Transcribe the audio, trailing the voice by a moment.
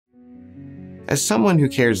As someone who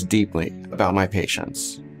cares deeply about my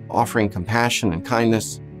patients, offering compassion and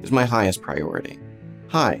kindness is my highest priority.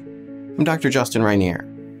 Hi, I'm Dr. Justin Rineer,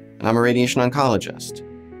 and I'm a radiation oncologist,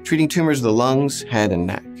 treating tumors of the lungs, head, and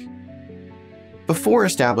neck. Before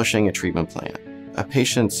establishing a treatment plan, a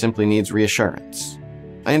patient simply needs reassurance.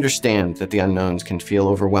 I understand that the unknowns can feel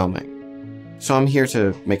overwhelming, so I'm here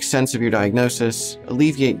to make sense of your diagnosis,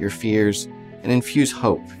 alleviate your fears, and infuse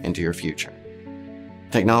hope into your future.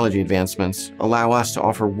 Technology advancements allow us to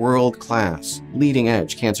offer world-class,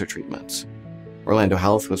 leading-edge cancer treatments. Orlando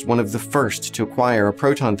Health was one of the first to acquire a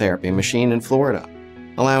proton therapy machine in Florida,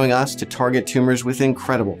 allowing us to target tumors with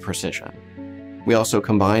incredible precision. We also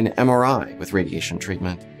combine MRI with radiation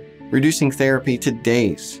treatment, reducing therapy to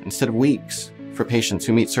days instead of weeks for patients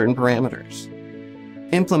who meet certain parameters.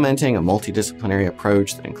 Implementing a multidisciplinary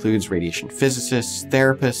approach that includes radiation physicists,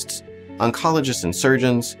 therapists, oncologists, and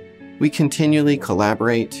surgeons, we continually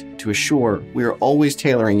collaborate to assure we are always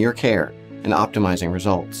tailoring your care and optimizing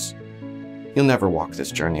results. You'll never walk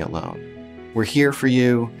this journey alone. We're here for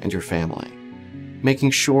you and your family, making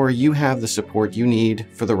sure you have the support you need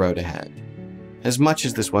for the road ahead. As much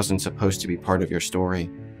as this wasn't supposed to be part of your story,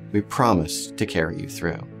 we promise to carry you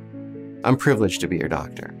through. I'm privileged to be your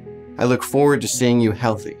doctor. I look forward to seeing you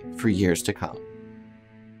healthy for years to come.